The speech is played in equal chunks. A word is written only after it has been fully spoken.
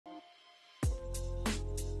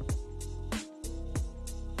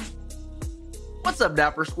What's up,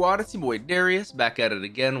 Dapper Squad? It's your boy Darius back at it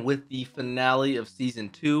again with the finale of season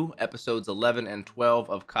 2, episodes 11 and 12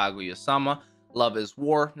 of Kaguya-Sama, Love is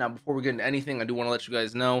War. Now, before we get into anything, I do want to let you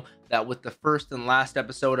guys know that with the first and last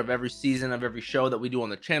episode of every season of every show that we do on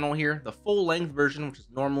the channel here, the full-length version, which is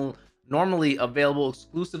normally available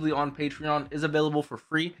exclusively on Patreon, is available for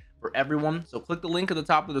free for everyone. So click the link at the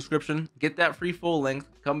top of the description, get that free full length,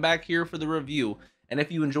 come back here for the review. And if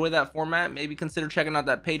you enjoy that format, maybe consider checking out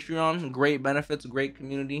that Patreon. Great benefits, great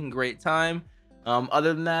community, and great time.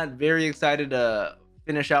 Other than that, very excited to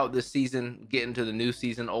finish out this season, get into the new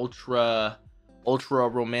season, ultra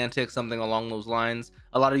romantic, something along those lines.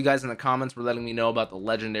 A lot of you guys in the comments were letting me know about the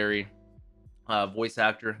legendary voice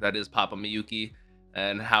actor that is Papa Miyuki,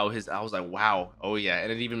 and how I was like, wow, oh yeah.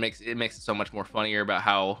 And it even makes it so much more funnier about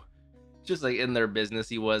how just like in their business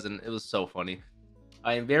he was, and it was so funny.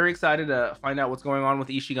 I am very excited to find out what's going on with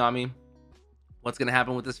Ishigami, what's going to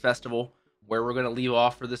happen with this festival, where we're going to leave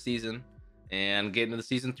off for the season, and get into the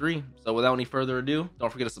season 3. So without any further ado,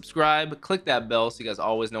 don't forget to subscribe, click that bell so you guys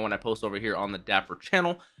always know when I post over here on the Dapper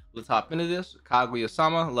channel. Let's hop into this.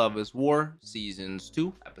 Kaguya-Sama, Love is War, seasons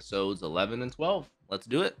 2, episodes 11 and 12. Let's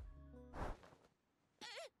do it.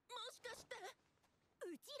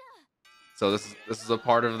 So this is a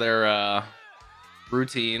part of their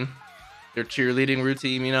routine. Their cheerleading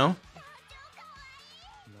routine, you know.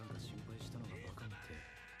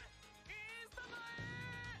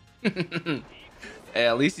 Hey,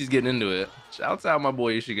 at least he's getting into it. Shouts out my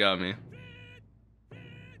boy Ishigami.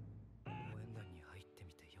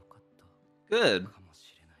 Good.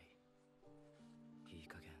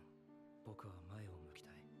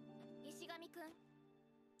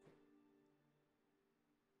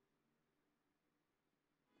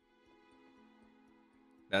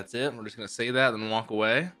 That's it. We're just gonna say that and walk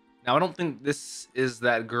away. Now, I don't think this is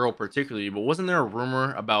that girl particularly, but wasn't there a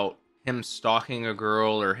rumor about him stalking a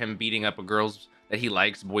girl or him beating up a girl's that he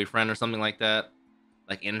likes boyfriend or something like that,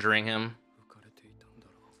 like injuring him?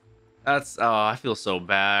 That's I feel so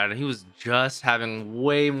bad. He was just having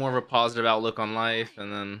way more of a positive outlook on life,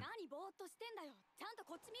 and then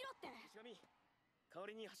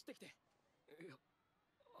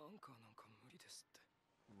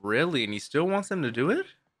really, and he still wants him to do it.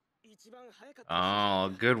 Oh,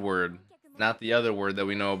 good word, not the other word that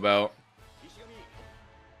we know about.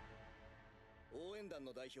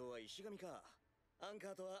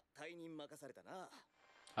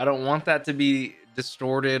 I don't want that to be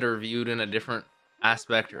distorted or viewed in a different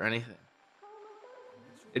aspect or anything.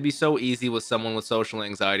 It'd be so easy with someone with social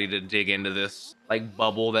anxiety to dig into this like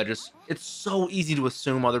bubble that just, it's so easy to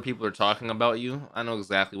assume other people are talking about you. I know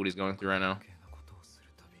exactly what he's going through right now.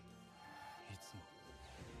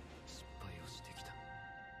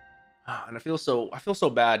 And I feel so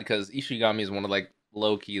bad because Ishigami is one of like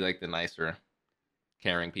low-key like the nicer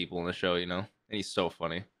caring people in the show, you know, and he's so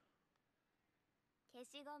funny.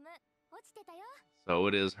 So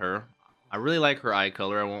it is her. I really like her eye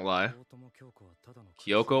color, I won't lie.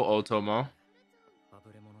 Kyoko Otomo.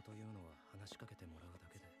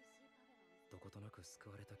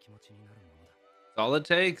 That's all it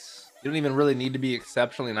takes. You don't even really need to be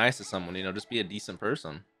exceptionally nice to someone, you know, just be a decent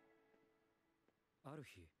person.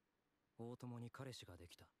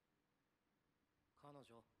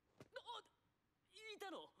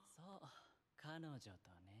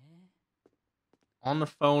 On the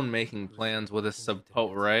phone making plans with a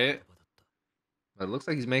suppo, right? But it looks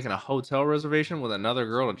like he's making a hotel reservation with another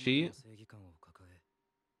girl to cheat.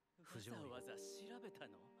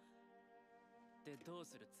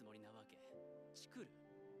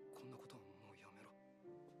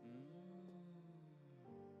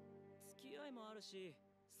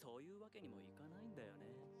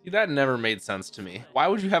 See, that never made sense to me. Why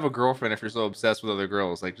would you have a girlfriend if you're so obsessed with other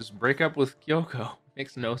girls? Like, just break up with Kyoko.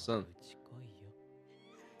 Makes no sense.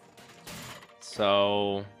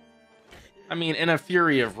 So, I mean, in a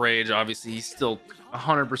fury of rage, obviously he's still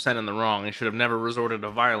 100% in the wrong. He should have never resorted to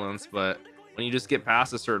violence, but when you just get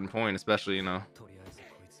past a certain point, especially, you know.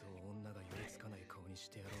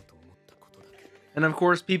 And of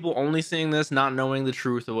course, people only seeing this, not knowing the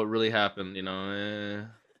truth of what really happened, you know,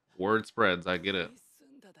 word spreads, I get it.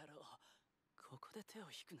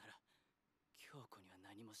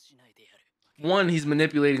 One, he's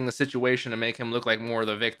manipulating the situation to make him look like more of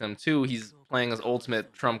the victim. Two, he's playing his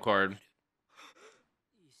ultimate trump card.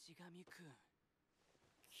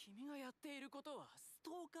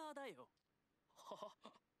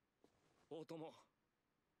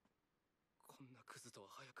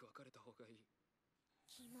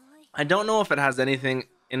 I don't know if it has anything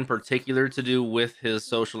in particular to do with his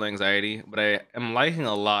social anxiety, but I am liking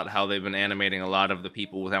a lot how they've been animating a lot of the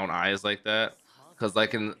people without eyes like that. because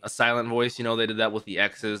like in a silent voice, you know, they did that with the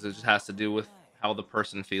X's. It just has to do with how the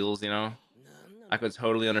person feels, you know. I could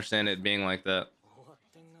totally understand it being like that.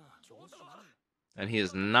 And he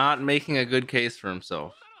is not making a good case for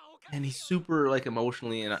himself. And he's super like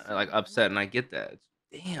emotionally and like upset, and I get that.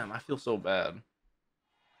 Damn, I feel so bad.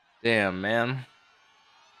 Damn, man.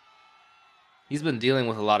 He's been dealing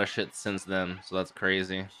with a lot of shit since then, so that's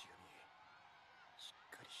crazy.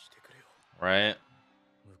 Right?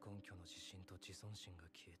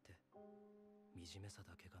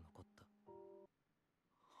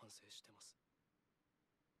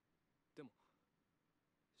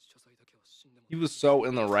 He was so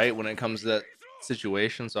in the right when it comes to that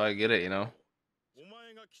situation, so I get it, you know?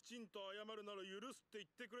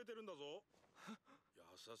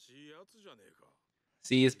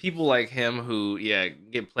 See, it's people like him who, yeah,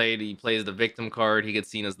 get played. He plays the victim card. He gets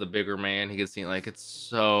seen as the bigger man. He gets seen like it's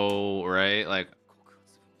so right. Like,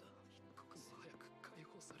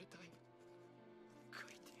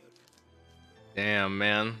 damn,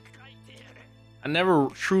 man. I never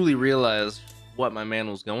truly realized what my man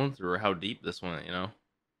was going through or how deep this went. You know,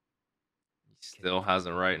 he still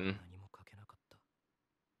hasn't written.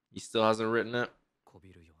 He still hasn't written it.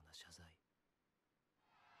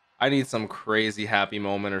 I need some crazy happy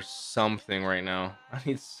moment or something right now. I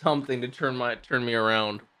need something to turn me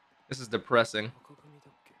around. This is depressing.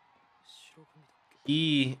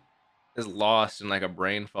 He is lost in like a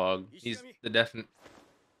brain fog. He's the definite.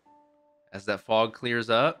 As that fog clears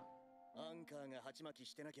up, it's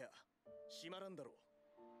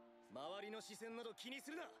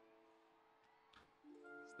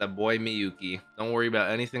that boy Miyuki. Don't worry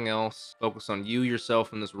about anything else. Focus on you,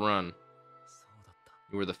 yourself, in this run.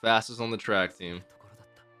 You were the fastest on the track team.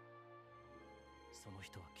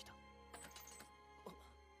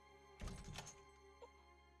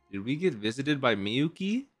 Did we get visited by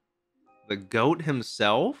Miyuki? The goat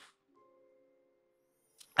himself?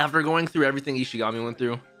 After going through everything Ishigami went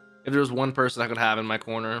through, if there was one person I could have in my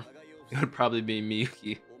corner, it would probably be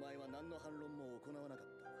Miyuki.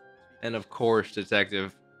 And of course,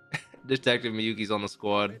 Detective Miyuki's on the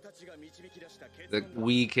squad. That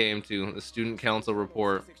we came to, the student council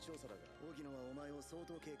report.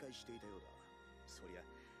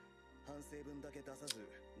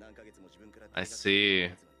 I see.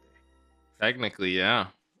 Technically, yeah.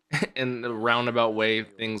 In the roundabout way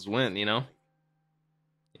things went, you know?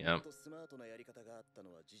 Yeah.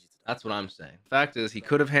 That's what I'm saying. Fact is, he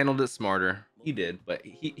could have handled it smarter. He did, but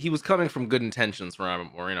he was coming from good intentions for him,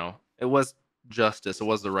 or, you know, it was justice. It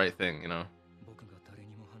was the right thing, you know?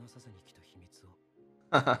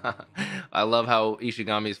 I love how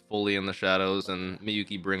Ishigami's fully in the shadows and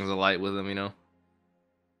Miyuki brings the light with him, you know?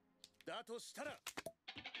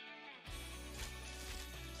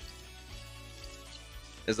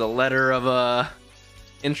 Is a letter of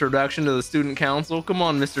introduction to the student council. Come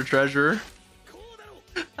on, Mr. Treasurer.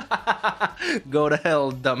 Go to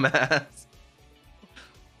hell, dumbass.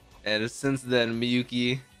 And since then,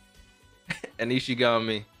 Miyuki and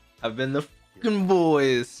Ishigami have been the fucking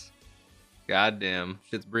boys. Goddamn,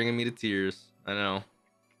 shit's bringing me to tears. I know.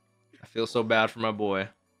 I feel so bad for my boy.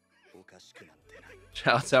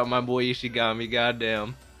 Shouts out my boy Ishigami.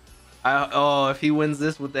 Goddamn. Oh, if he wins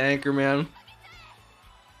this with the anchor, man.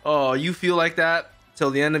 Oh, you feel like that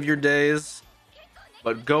till the end of your days.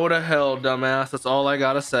 But go to hell, dumbass. That's all I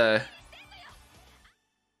gotta say.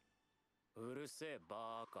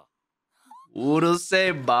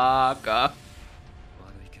 Uruse baka.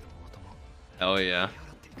 Oh yeah.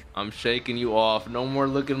 I'm shaking you off. No more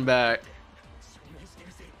looking back.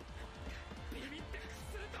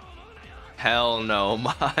 Hell no,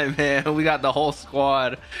 my man. We got the whole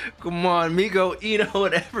squad. Come on, Miko, Ito,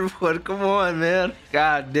 and everyone. Come on, man.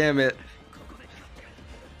 God damn it.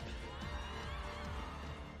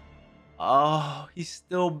 Oh, he's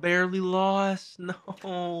still barely lost.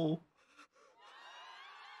 No.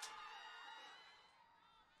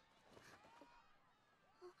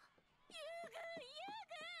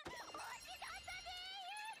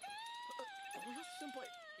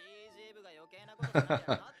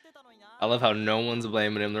 I love how no one's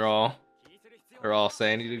blaming him. They're all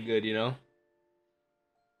saying he did good, you know?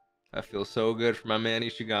 I feel so good for my man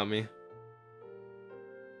Ishigami.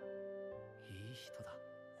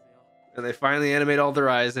 And they finally animate all their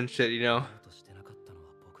eyes and shit, you know?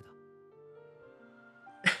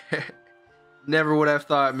 Never would have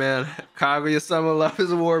thought, man. Kaguya-Sama Love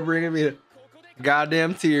is War bringing me to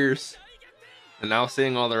goddamn tears. And now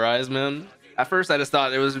seeing all their eyes, man. At first I just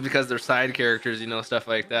thought it was because they're side characters, you know, stuff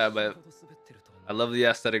like that, but I love the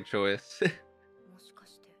aesthetic choice.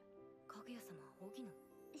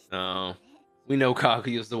 Oh. We know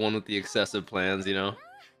Kaguya's the one with the excessive plans, you know?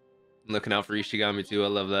 Looking out for Ishigami too, I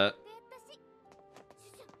love that.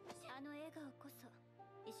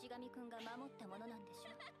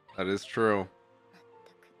 That is true.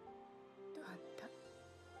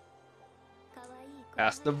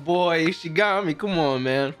 That's the boy, Ishigami, come on,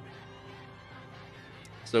 man.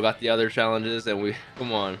 Still got the other challenges, and we,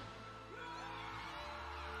 come on.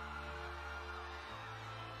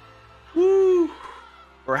 Woo!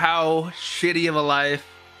 For how shitty of a life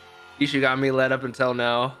Ishigami led up until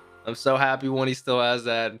now. I'm so happy when he still has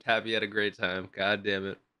that, and happy he had a great time. God damn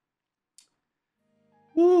it.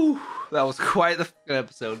 Woo! That was quite the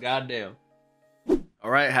episode. God damn.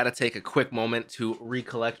 Alright, had to take a quick moment to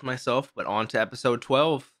recollect myself, but on to episode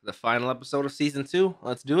 12, the final episode of season 2.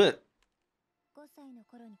 Let's do it.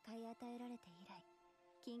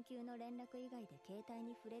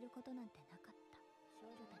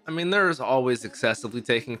 I mean, there's always excessively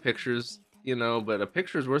taking pictures, you know, but a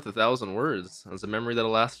picture's worth 1,000 words. It's a memory that'll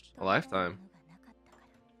last a lifetime.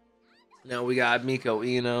 Now we got Miko,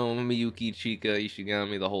 Ino, Miyuki, Chika,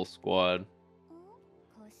 Ishigami, the whole squad.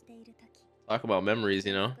 Talk about memories,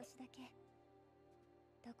 you know.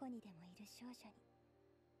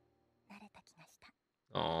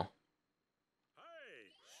 Oh.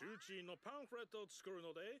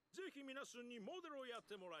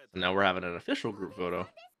 Now we're having an official group photo.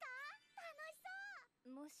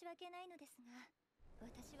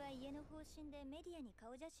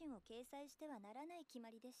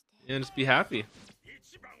 Yeah, just be happy.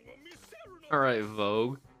 Alright,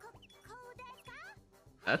 Vogue.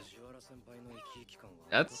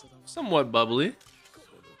 That's somewhat bubbly.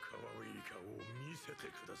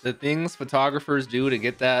 The things photographers do to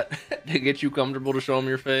get that to get you comfortable to show them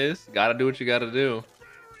your face. Gotta do what you gotta do.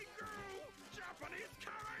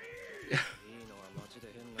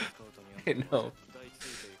 I know.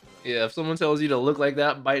 Yeah, if someone tells you to look like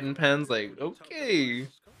that biting pens, like, okay.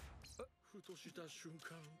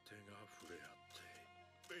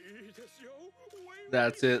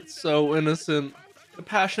 That's it. So innocent. The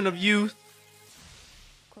passion of youth.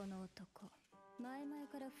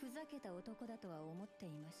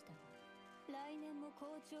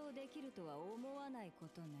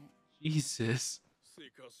 Jesus.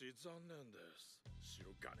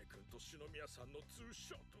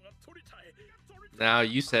 Now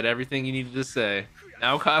you said everything you needed to say.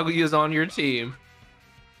 Now Kaguya's on your team.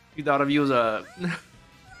 You thought of you as a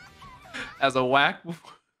as a whack.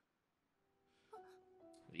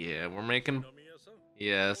 Yeah, we're making.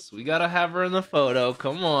 Yes, we gotta have her in the photo.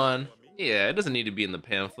 Come on. Yeah, it doesn't need to be in the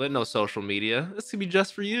pamphlet. No social media. This could be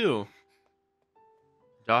just for you.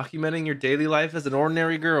 Documenting your daily life as an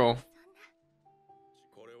ordinary girl.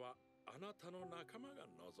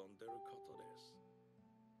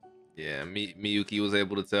 Yeah, Miyuki was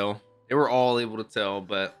able to tell. They were all able to tell,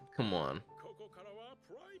 but come on.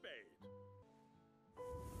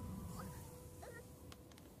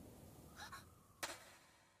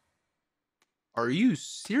 Are you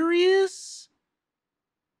serious?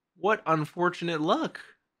 What unfortunate luck.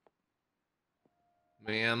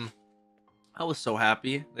 Man, I was so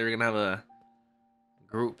happy they were gonna have a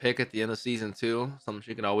group pick at the end of season 2. Something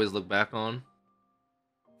she could always look back on.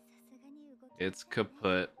 It's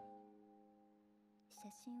kaput.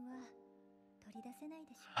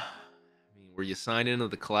 I mean, were you signed into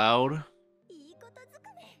the cloud? It's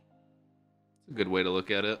a good way to look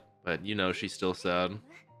at it, but you know she's still sad.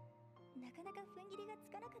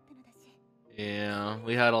 Yeah,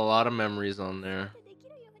 we had a lot of memories on there.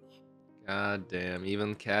 God damn,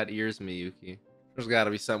 even cat ears Miyuki. There's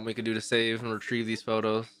gotta be something we could do to save and retrieve these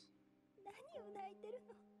photos.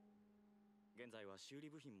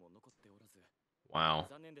 Wow.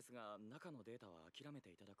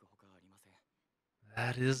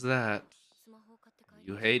 That is that.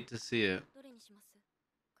 You hate to see it.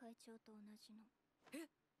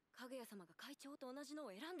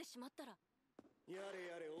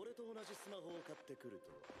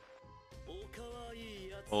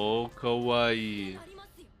 Oh, kawaii.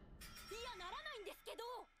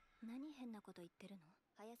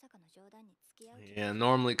 Yeah,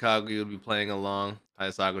 normally Kaguya would be playing along.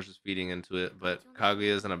 Hayasaka's just feeding into it, but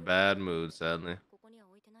Kaguya is in a bad mood, sadly.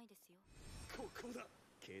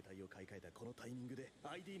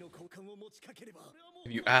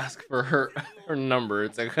 If you ask for her number,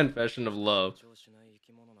 it's a confession of love.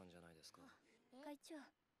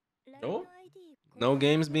 Nope. No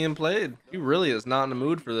games being played. He really is not in the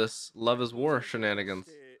mood for this love is war shenanigans.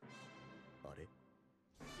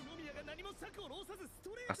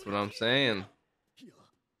 That's what I'm saying.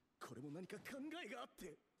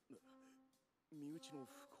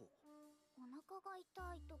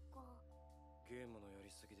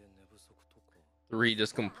 3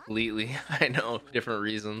 just completely, I know, different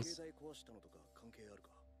reasons.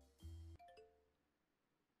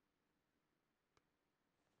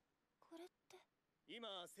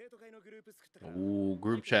 Ooh,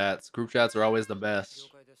 group chats. Group chats are always the best.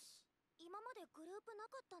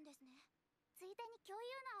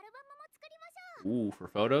 Ooh, for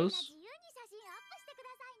photos?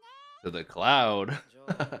 To the cloud.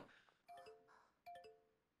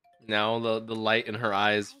 Now the light in her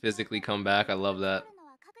eyes physically come back. I love that.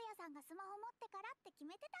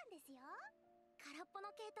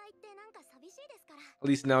 At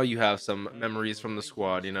least now you have some memories from the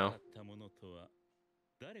squad, you know?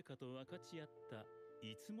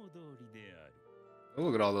 Oh,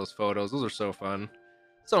 look at all those photos. Those are so fun.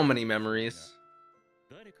 So many memories.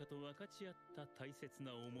 It's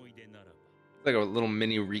like a little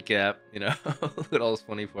mini recap, you know? Look at all those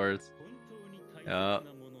funny parts. Yeah.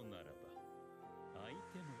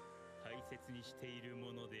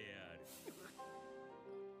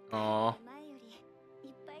 Aww.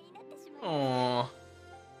 Aww.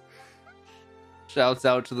 Shouts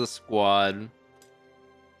out to the squad.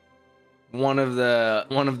 One of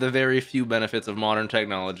the very few benefits of modern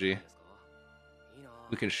technology.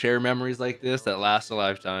 We can share memories like this that last a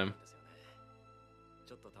lifetime.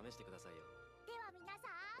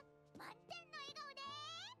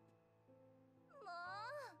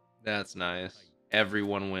 That's nice.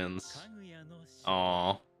 Everyone wins.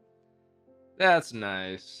 Aww. That's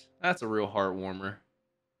nice. That's a real heart warmer.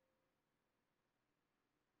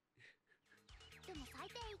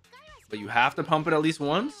 But you have to pump it at least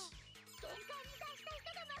once?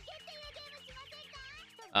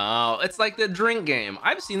 Oh, it's like the drink game.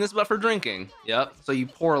 I've seen this, but for drinking. Yep. So you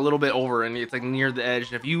pour a little bit over and it's like near the edge.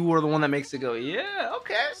 And if you were the one that makes it go, yeah,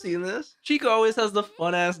 okay, I've seen this. Chika always has the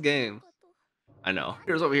fun ass games. I know.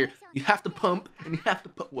 Here's over here. You have to pump and you have to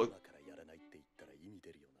pump. What?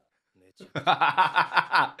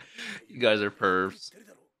 You guys are pervs.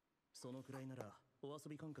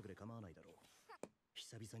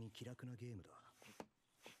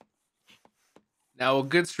 Now, a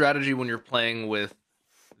good strategy when you're playing with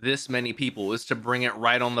this many people is to bring it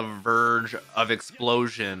right on the verge of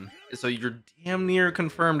explosion, so you're damn near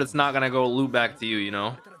confirmed it's not gonna go loop back to you, you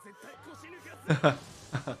know?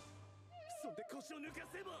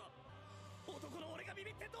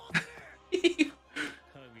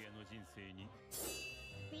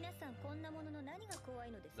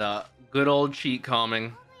 The good old cheat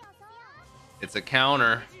calming. It's a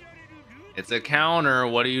counter. It's a counter.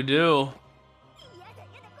 What do you do?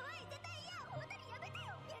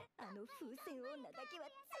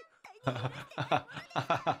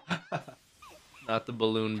 Not the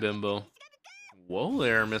balloon bimbo. Whoa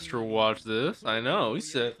there, Mr. Watch This. I know, he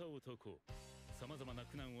said.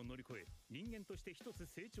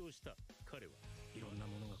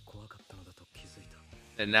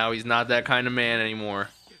 And now he's not that kind of man anymore.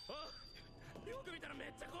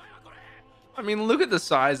 I mean, look at the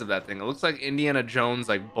size of that thing. It looks like Indiana Jones,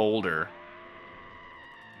 like Boulder.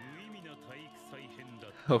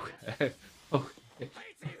 Okay. Okay.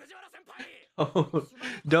 Oh,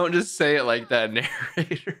 don't just say it like that,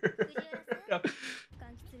 narrator.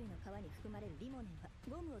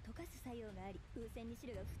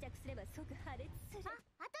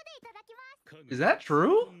 Is that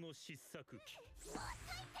true?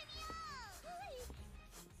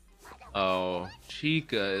 Oh,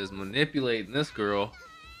 Chika is manipulating this girl.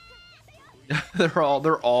 they're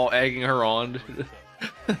all egging her on.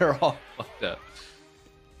 They're all fucked up.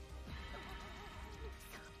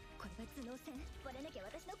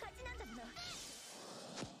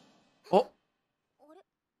 Oh.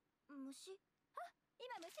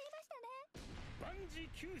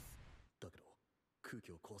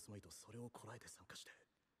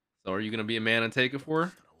 So are you gonna be a man and take it for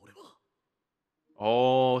her?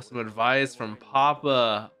 Oh, some advice from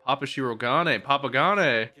Papa Shirogane. Papa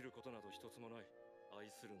Gane.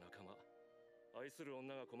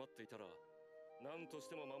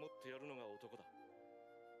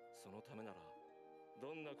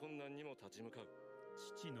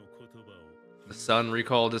 The son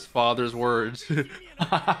recalled his father's words.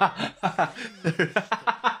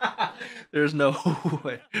 There's no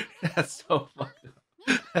way. That's so fucked up.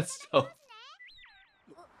 That's so.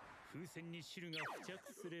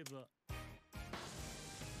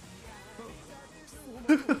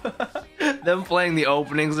 Them playing the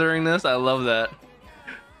openings during this, I love that.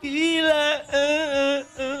 She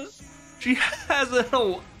has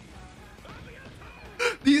a.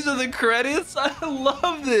 These are the credits. I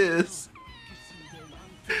love this.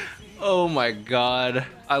 Oh my god,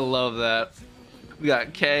 I love that. We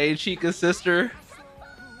got Kay, Chika's sister.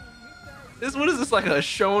 What is this, like a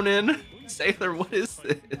shonen sailor? What is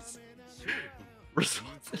this?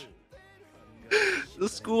 Responsive. The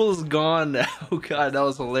school is gone now. God, that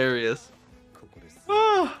was hilarious.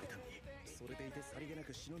 Oh.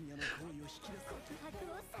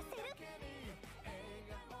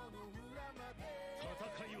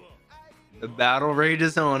 The battle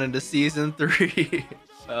rages on into season 3.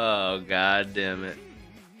 Oh, god damn it.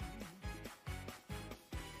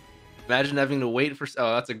 Imagine having to wait for...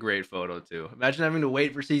 Oh, that's a great photo, too. Imagine having to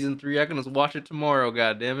wait for season 3. I can just watch it tomorrow,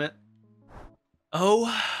 god damn it.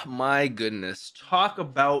 Oh, my goodness. Talk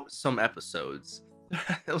about some episodes.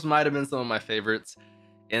 Those might have been some of my favorites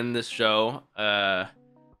in this show.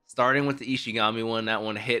 Starting with the Ishigami one. That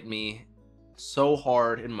one hit me so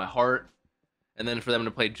hard in my heart. And then for them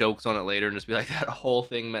to play jokes on it later and just be like, that whole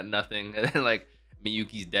thing meant nothing. And then, like,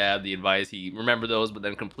 Miyuki's dad, the advice, he remembered those, but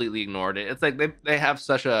then completely ignored it. It's like they have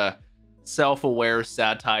such a self-aware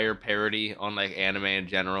satire parody on, like, anime in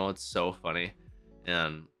general. It's so funny.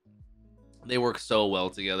 And they work so well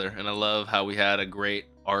together. And I love how we had a great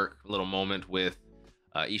arc, little moment with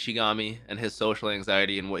Ishigami and his social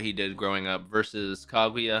anxiety and what he did growing up versus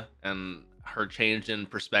Kaguya and her change in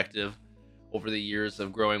perspective over the years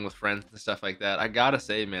of growing with friends and stuff like that. I gotta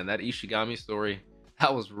say, man, that Ishigami story,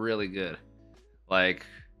 that was really good. Like,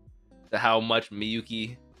 how much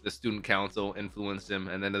Miyuki, the student council, influenced him,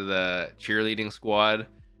 and then to the cheerleading squad,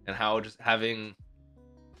 and how just having,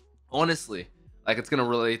 honestly, like, it's gonna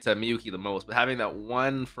relate to Miyuki the most, but having that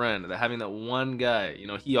one friend, having that one guy, you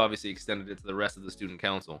know, he obviously extended it to the rest of the student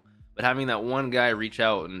council, but having that one guy reach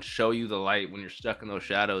out and show you the light when you're stuck in those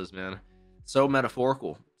shadows, man, so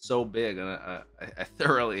metaphorical, so big. And I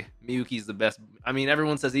thoroughly, Miyuki's the best. I mean,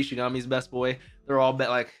 everyone says Ishigami's best boy. They're all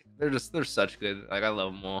like, they're such good. Like, I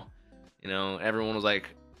love them all. You know, everyone was like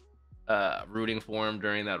rooting for him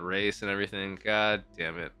during that race and everything. God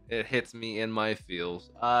damn it, it hits me in my feels.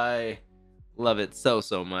 I love it so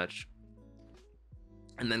much.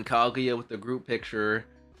 And then Kaguya with the group picture,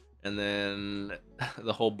 and then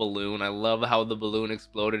the whole balloon. I love how the balloon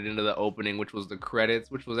exploded into the opening, which was the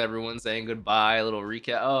credits, which was everyone saying goodbye, a little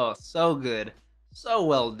recap. Oh, so good, so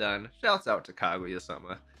well done. Shouts out to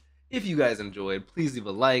Kaguya-Sama. If you guys enjoyed, please leave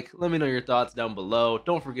a like. Let me know your thoughts down below.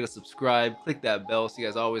 Don't forget to subscribe, click that bell so you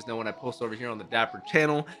guys always know when I post over here on the Dapper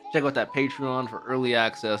channel. Check out that Patreon for early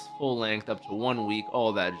access, full length, up to 1 week,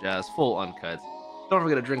 all that jazz, full uncut. Don't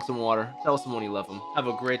forget to drink some water, tell someone you love them. Have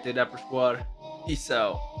a great day, Dapper Squad. Peace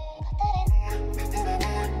out.